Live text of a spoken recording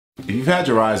If you've had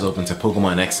your eyes open to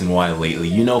Pokemon X and Y lately,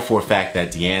 you know for a fact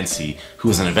that Diancie, who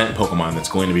is an event Pokemon that's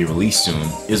going to be released soon,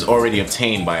 is already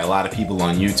obtained by a lot of people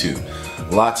on YouTube.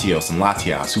 Latios and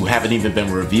Latias, who haven't even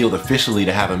been revealed officially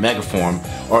to have a Mega form,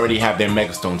 already have their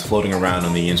Megastones floating around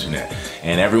on the internet.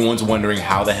 And everyone's wondering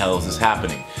how the hell is this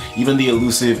happening. Even the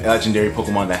elusive legendary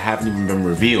Pokemon that haven't even been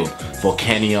revealed,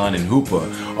 Volcanion and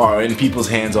Hoopa, are in people's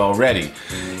hands already.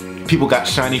 People got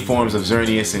shiny forms of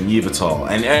Xerneas and Yveltal,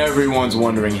 and everyone's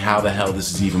wondering how the hell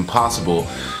this is even possible.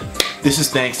 This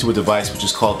is thanks to a device which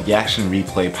is called the Action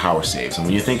Replay Powersaves. And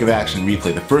when you think of Action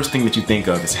Replay, the first thing that you think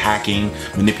of is hacking,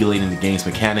 manipulating the game's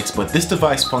mechanics, but this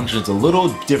device functions a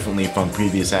little differently from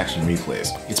previous Action Replays.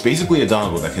 It's basically a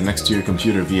dongle that connects to your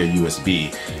computer via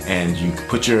USB, and you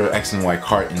put your X and Y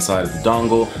cart inside of the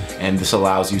dongle, and this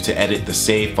allows you to edit the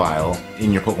save file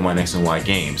in your Pokemon X and Y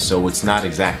game, so it's not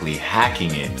exactly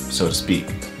hacking it, so to speak.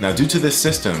 Now, due to this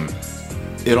system,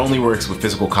 it only works with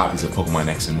physical copies of Pokemon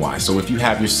X and Y. So if you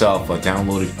have yourself a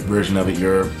downloaded version of it,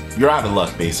 you're out of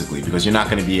luck basically, because you're not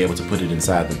going to be able to put it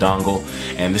inside the dongle,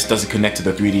 and this doesn't connect to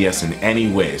the 3DS in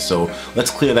any way. So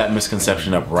let's clear that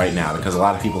misconception up right now, because a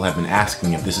lot of people have been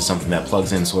asking if this is something that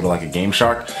plugs in sort of like a Game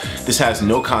Shark. This has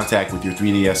no contact with your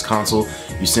 3DS console.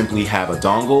 You simply have a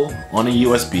dongle on a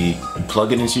USB, you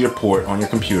plug it into your port on your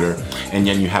computer, and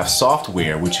then you have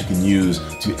software which you can use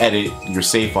to edit your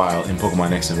save file in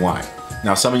Pokemon X and Y.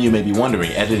 Now, some of you may be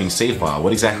wondering, editing save file,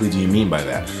 what exactly do you mean by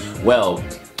that? Well,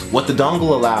 what the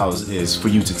dongle allows is for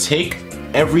you to take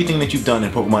everything that you've done in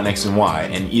Pokemon X and Y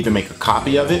and either make a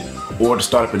copy of it or to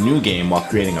start up a new game while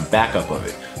creating a backup of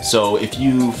it. So if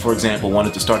you, for example,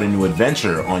 wanted to start a new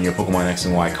adventure on your Pokemon X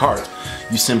and Y cart,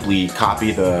 you simply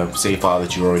copy the save file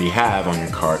that you already have on your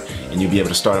cart, and you'll be able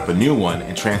to start up a new one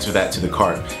and transfer that to the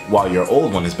cart while your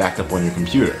old one is backed up on your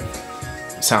computer.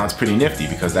 Sounds pretty nifty,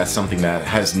 because that's something that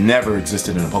has never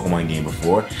existed in a Pokemon game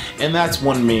before, and that's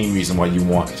one main reason why you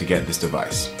want to get this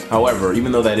device. However,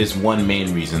 even though that is one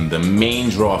main reason, the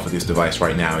main draw for this device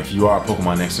right now, if you are a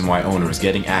Pokemon X and Y owner, is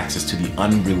getting access to the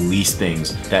unreleased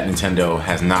things that Nintendo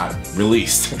has not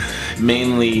released.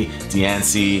 Mainly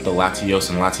Diancie, the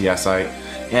Latios and Latiasite,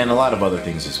 and a lot of other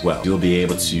things as well. You'll be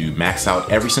able to max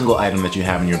out every single item that you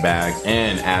have in your bag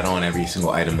and add on every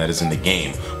single item that is in the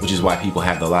game, which is why people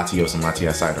have the Latios and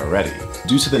Latiasite already.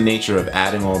 Due to the nature of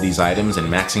adding all these items and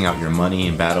maxing out your money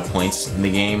and battle points in the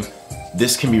game,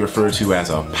 this can be referred to as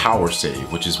a power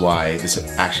save, which is why this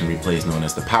action replay is known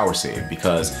as the power save,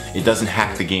 because it doesn't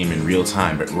hack the game in real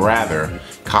time, but rather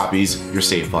copies your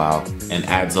save file and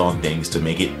adds on things to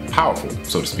make it powerful,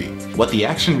 so to speak. What the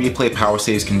action replay power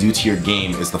saves can do to your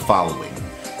game is the following.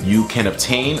 You can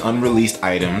obtain unreleased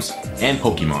items and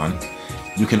Pokemon.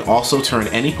 You can also turn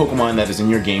any Pokemon that is in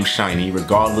your game shiny,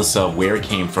 regardless of where it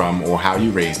came from or how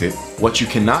you raised it. What you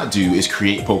cannot do is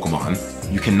create Pokemon.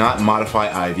 You cannot modify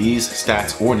IVs,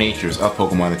 stats, or natures of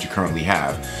Pokemon that you currently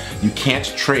have. You can't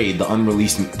trade the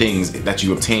unreleased things that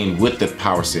you obtain with the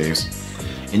power saves,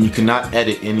 and you cannot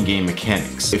edit in-game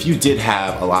mechanics. If you did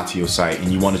have a Latiosite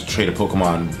and you wanted to trade a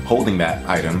Pokemon holding that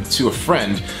item to a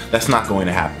friend, that's not going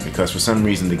to happen, because for some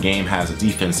reason the game has a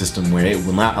defense system where it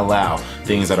will not allow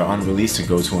things that are unreleased to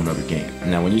go to another game.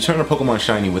 Now, when you turn a Pokemon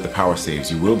shiny with the power saves,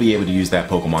 you will be able to use that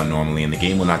Pokemon normally, and the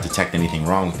game will not detect anything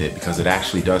wrong with it, because it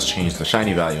actually does change the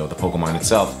shiny value of the Pokemon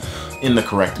itself in the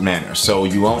correct manner. So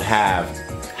you won't have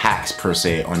hacks per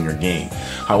se on your game.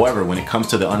 However, when it comes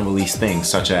to the unreleased things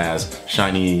such as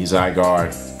shiny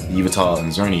Zygarde, Yveltal,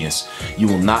 and Xerneas, you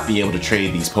will not be able to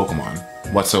trade these Pokemon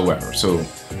whatsoever. So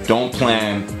don't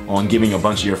plan on giving a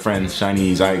bunch of your friends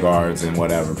shiny Zygardes and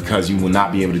whatever, because you will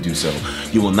not be able to do so.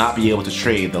 You will not be able to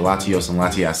trade the Latios and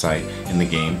Latiasite in the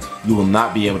game. You will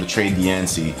not be able to trade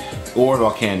Diancie or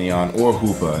Volcanion or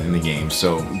Hoopa in the game.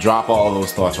 So drop all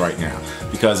those thoughts right now,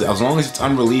 because as long as it's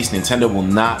unreleased, Nintendo will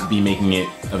not be making it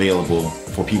available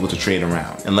for people to trade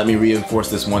around. And let me reinforce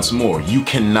this once more. You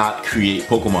cannot create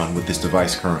Pokemon with this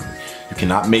device currently. You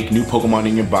cannot make new Pokemon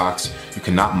in your box. You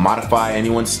cannot modify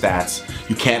anyone's stats.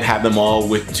 You can't have them all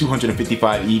with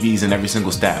 255 EVs in every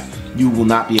single stat. You will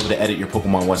not be able to edit your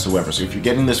Pokemon whatsoever. So if you're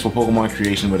getting this for Pokemon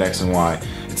creation with X and Y,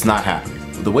 it's not happening.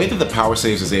 The way that the power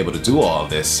saves is able to do all of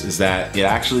this is that it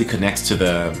actually connects to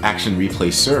the Action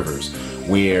Replay servers,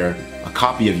 where a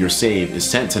copy of your save is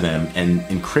sent to them and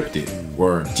encrypted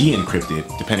or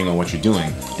de-encrypted, depending on what you're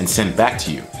doing, and sent back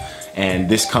to you. And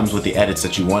this comes with the edits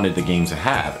that you wanted the game to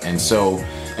have. And so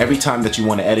every time that you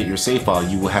want to edit your save file,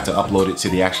 you will have to upload it to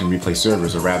the Action Replay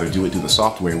servers, or rather do it through the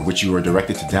software which you were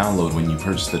directed to download when you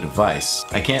purchased the device.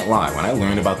 I can't lie, when I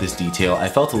learned about this detail, I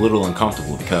felt a little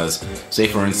uncomfortable, because say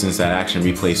for instance that Action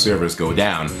Replay servers go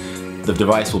down, the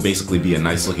device will basically be a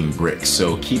nice looking brick,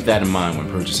 so keep that in mind when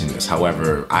purchasing this.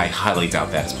 However, I highly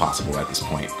doubt that is possible at this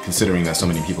point, considering that so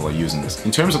many people are using this.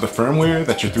 In terms of the firmware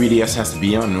that your 3DS has to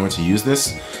be on in order to use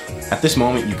this, at this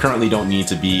moment you currently don't need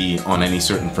to be on any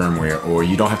certain firmware, or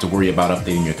you don't have to worry about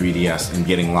updating your 3DS and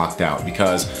getting locked out,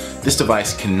 because this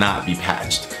device cannot be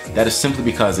patched. That is simply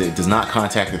because it does not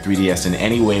contact the 3DS in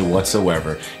any way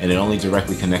whatsoever, and it only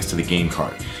directly connects to the game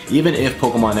card. Even if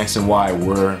Pokemon X and Y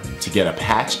were to get a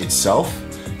patch itself,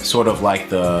 sort of like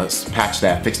the patch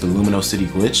that fixed the Lumino City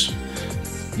glitch,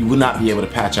 you would not be able to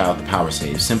patch out the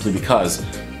Powersaves, simply because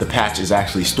the patch is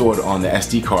actually stored on the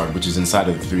SD card, which is inside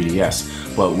of the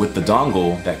 3DS. But with the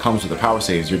dongle that comes with the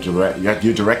Powersaves,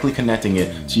 you're directly connecting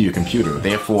it to your computer.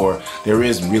 Therefore, there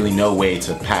is really no way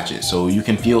to patch it. So you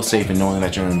can feel safe in knowing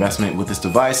that your investment with this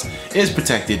device is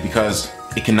protected, because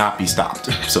it cannot be stopped,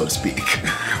 so to speak.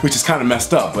 Which is kind of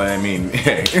messed up, but I mean,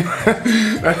 hey,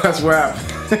 that's what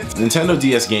happened. Nintendo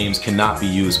DS games cannot be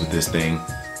used with this thing.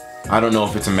 I don't know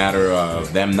if it's a matter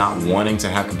of them not wanting to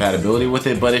have compatibility with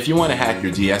it, but if you want to hack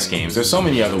your DS games, there's so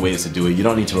many other ways to do it. You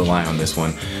don't need to rely on this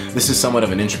one. This is somewhat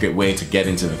of an intricate way to get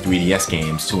into the 3DS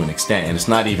games to an extent, and it's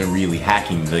not even really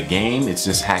hacking the game, it's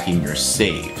just hacking your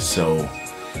save. So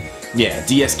yeah,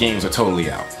 DS games are totally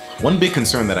out. One big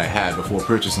concern that I had before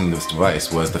purchasing this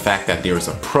device was the fact that there is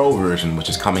a Pro version which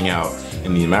is coming out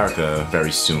in the America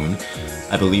very soon.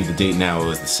 I believe the date now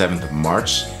is the 7th of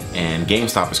March, and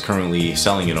GameStop is currently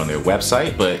selling it on their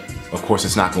website, but of course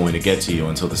it's not going to get to you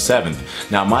until the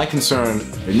 7th. Now my concern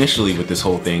initially with this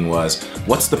whole thing was,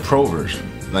 what's the Pro version?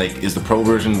 Like, is the Pro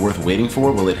version worth waiting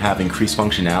for? Will it have increased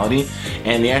functionality?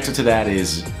 And the answer to that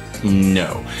is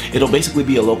no. It'll basically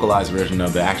be a localized version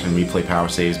of the Action Replay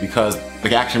Powersaves, because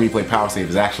the Action Replay Powersave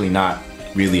is actually not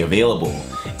really available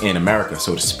in America,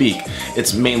 so to speak.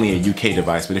 It's mainly a UK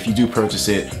device, but if you do purchase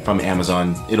it from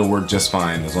Amazon, it'll work just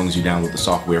fine as long as you download the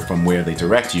software from where they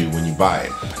direct you when you buy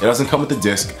it. It doesn't come with a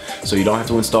disc, so you don't have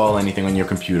to install anything on your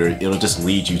computer. It'll just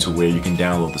lead you to where you can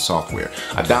download the software.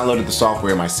 I've downloaded the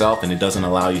software myself, and it doesn't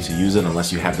allow you to use it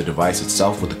unless you have the device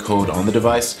itself with the code on the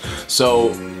device,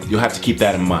 so you'll have to keep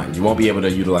that in mind. You won't be able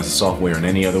to utilize the software in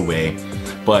any other way,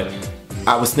 but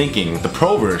I was thinking the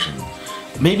Pro version,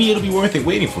 maybe it'll be worth it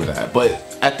waiting for that. But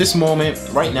at this moment,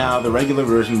 right now, the regular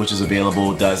version which is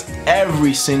available does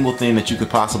every single thing that you could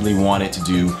possibly want it to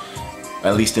do,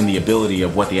 at least in the ability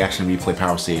of what the Action Replay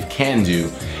Powersave can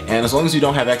do. And as long as you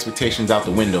don't have expectations out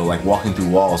the window, like walking through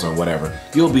walls or whatever,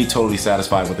 you'll be totally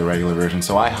satisfied with the regular version.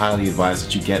 So I highly advise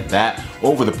that you get that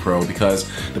over the Pro, because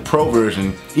the Pro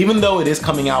version, even though it is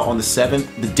coming out on the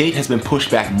 7th, the date has been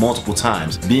pushed back multiple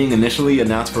times, being initially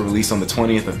announced for release on the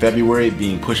 20th of February,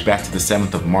 being pushed back to the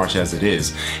 7th of March as it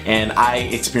is. And I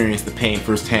experienced the pain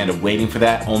firsthand of waiting for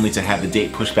that, only to have the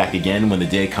date pushed back again when the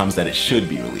day comes that it should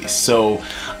be released. So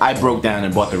I broke down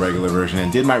and bought the regular version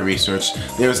and did my research.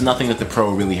 There's nothing that the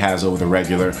Pro really has over the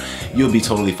regular. You'll be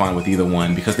totally fine with either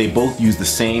one, because they both use the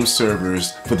same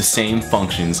servers for the same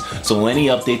functions, so any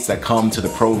updates that come to the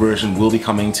Pro version will be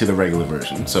coming to the regular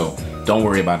version, so don't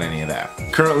worry about any of that.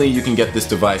 Currently you can get this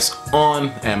device on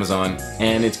Amazon,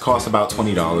 and it costs about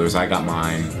 $20. I got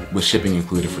mine with shipping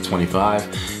included for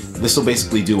 $25. This will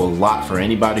basically do a lot for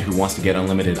anybody who wants to get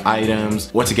unlimited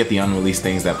items or to get the unreleased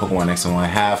things that Pokemon X and Y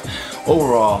have.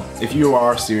 Overall, if you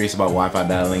are serious about Wi-Fi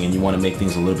battling and you want to make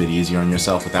things a little bit easier on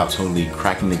yourself without totally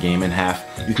cracking the game in half,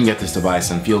 you can get this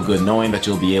device and feel good knowing that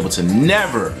you'll be able to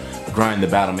never grind the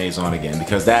battle maze on again,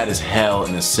 because that is hell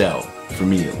in a cell, for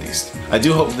me at least. I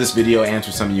do hope this video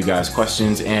answers some of you guys'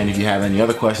 questions, and if you have any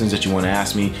other questions that you want to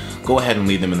ask me, go ahead and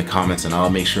leave them in the comments and I'll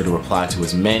make sure to reply to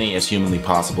as many as humanly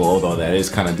possible, although that is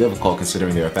kind of difficult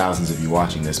considering there are thousands of you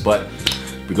watching this. But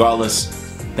regardless,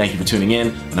 thank you for tuning in,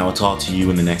 and I will talk to you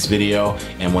in the next video.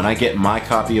 And when I get my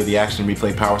copy of the Action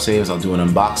Replay Powersaves, I'll do an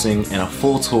unboxing and a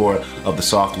full tour of the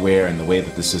software and the way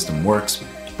that the system works.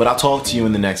 But I'll talk to you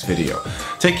in the next video.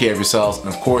 Take care of yourselves, and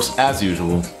of course, as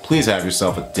usual, please have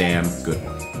yourself a damn good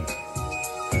one.